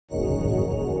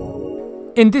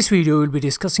In this video, we will be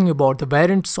discussing about the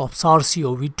variants of SARS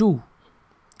CoV-2.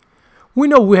 We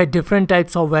know we had different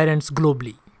types of variants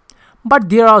globally, but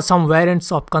there are some variants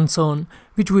of concern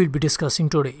which we will be discussing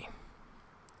today.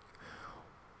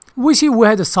 We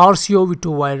have the SARS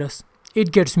CoV-2 virus.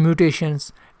 It gets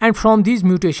mutations, and from these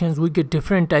mutations we get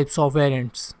different types of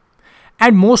variants.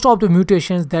 And most of the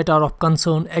mutations that are of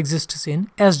concern exists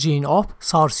in S gene of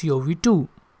SARS CoV-2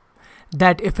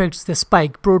 that affects the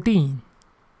spike protein.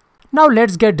 Now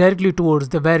let's get directly towards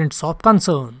the variants of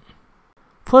concern.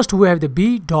 First we have the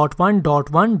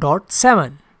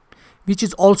B.1.1.7, which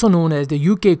is also known as the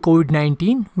UK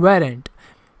COVID-19 variant,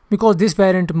 because this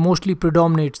variant mostly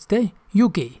predominates the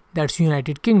UK, that's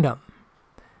United Kingdom.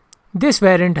 This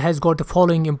variant has got the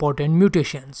following important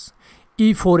mutations: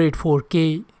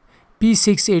 E484k,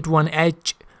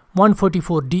 P681H,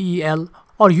 144DEL,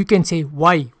 or you can say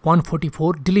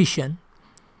Y144 deletion.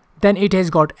 Then it has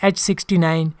got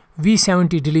H69,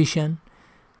 V70 deletion.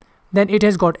 Then it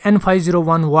has got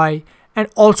N501y, and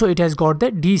also it has got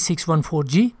the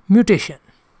D614G mutation.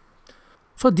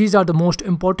 So these are the most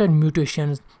important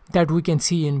mutations that we can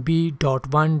see in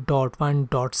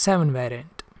B.1.1.7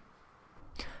 variant.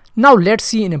 Now let's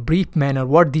see in a brief manner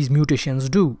what these mutations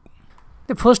do.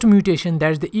 The first mutation,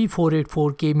 that is the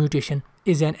E484k mutation,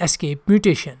 is an escape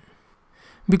mutation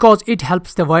because it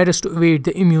helps the virus to evade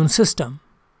the immune system.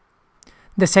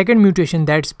 The second mutation,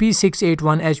 that's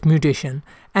P681H mutation,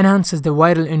 enhances the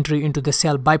viral entry into the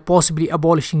cell by possibly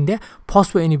abolishing the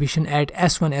phosphoinhibition at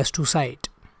S1-S2 site.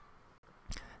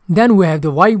 Then we have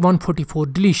the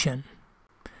Y144 deletion.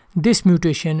 This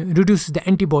mutation reduces the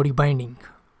antibody binding.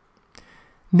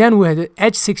 Then we have the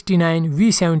H69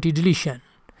 V70 deletion.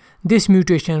 This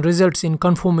mutation results in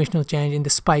conformational change in the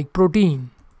spike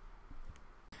protein.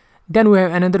 Then we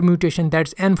have another mutation,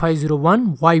 that's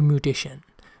N501y Mutation.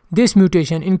 This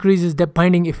mutation increases the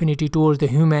binding affinity towards the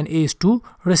human ACE2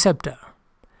 receptor.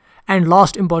 And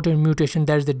last important mutation,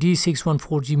 that is the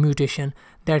D614G mutation,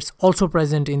 that's also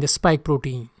present in the spike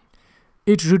protein.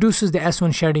 It reduces the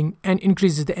S1 shedding and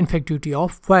increases the infectivity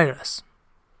of virus.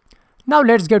 Now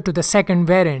let's get to the second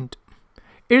variant.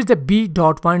 It is the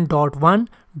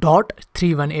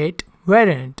B.1.1.318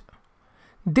 variant.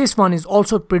 This one is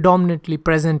also predominantly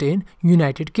present in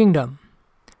United Kingdom.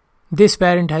 This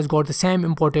variant has got the same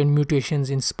important mutations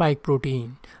in spike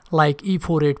protein like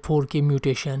E484k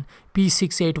mutation,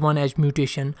 P681H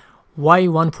mutation,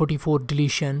 Y144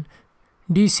 deletion,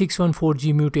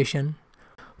 D614G mutation.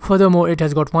 Furthermore, it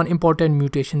has got one important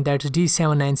mutation, that's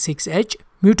D796H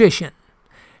mutation.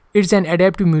 It's an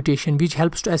adaptive mutation which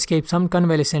helps to escape some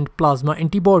convalescent plasma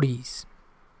antibodies.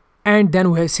 And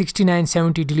then we have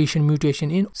 6970 deletion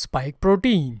mutation in spike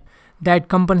protein that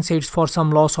compensates for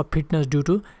some loss of fitness due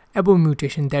to above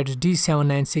mutation, that is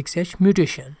D796H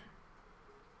mutation.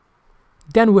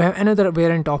 Then we have another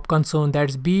variant of concern, that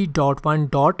is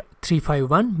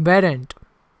B.1.351 variant.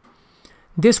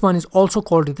 This one is also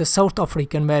called the South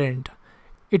African variant.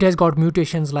 It has got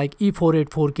mutations like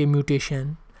E484k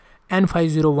mutation,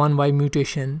 N501y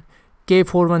mutation,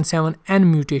 K417N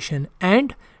mutation,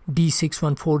 and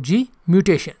D614G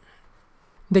mutation.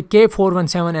 The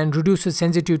K417N reduces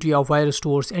sensitivity of virus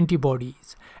towards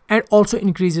antibodies and also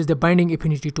increases the binding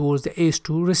affinity towards the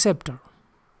ACE2 receptor.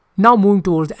 Now moving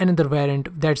towards another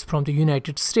variant, that's from the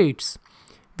United States,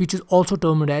 which is also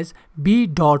termed as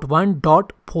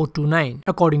B.1.429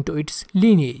 according to its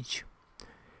lineage.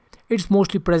 It's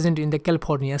mostly present in the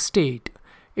California state.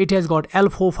 It has got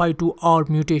L452R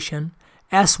mutation,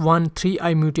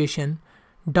 S13I mutation,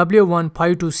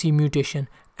 W152C mutation,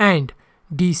 and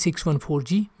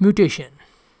D614G mutation.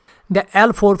 The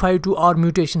L452R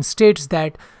mutation states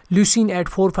that leucine at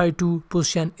 452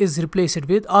 position is replaced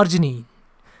with arginine.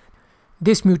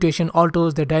 This mutation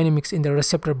alters the dynamics in the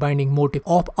receptor binding motif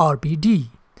of RBD,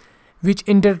 which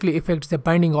indirectly affects the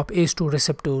binding of ACE2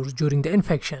 receptors during the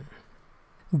infection.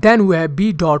 Then we have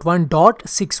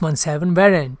B.1.617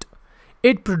 variant.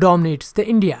 It predominates the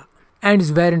India and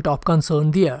is variant of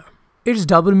concern there. It's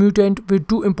double mutant with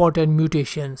two important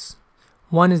mutations.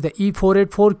 One is the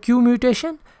E484Q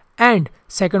mutation and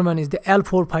second one is the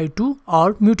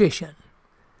L452R mutation.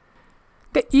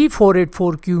 The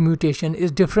E484Q mutation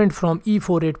is different from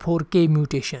E484k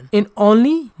mutation in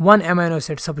only one amino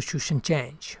acid substitution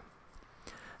change.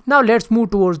 Now let's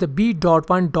move towards the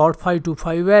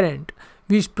B.1.525 variant,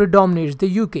 which predominates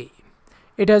the UK.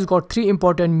 It has got three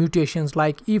important mutations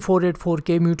like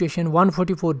E484k mutation,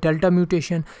 144 delta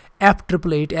mutation,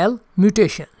 F888L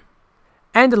mutation.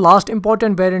 And the last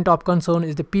important variant of concern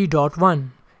is the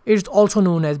P.1. It is also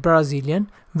known as Brazilian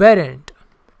variant.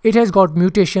 It has got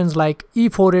mutations like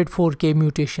E484k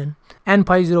Mutation,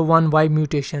 N501y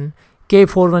Mutation,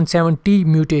 K417T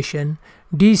Mutation,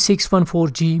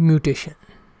 D614G Mutation.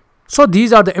 So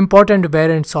these are the important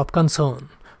variants of concern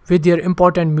with their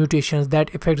important mutations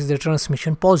that affects the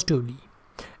transmission positively.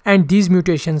 And these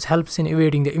mutations helps in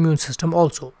evading the immune system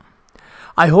also.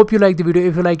 I hope you like the video.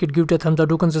 If you like it, give it a thumbs up.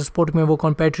 Do consider supporting my work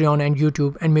on Patreon and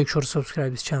YouTube, and make sure to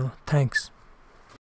subscribe this channel. Thanks.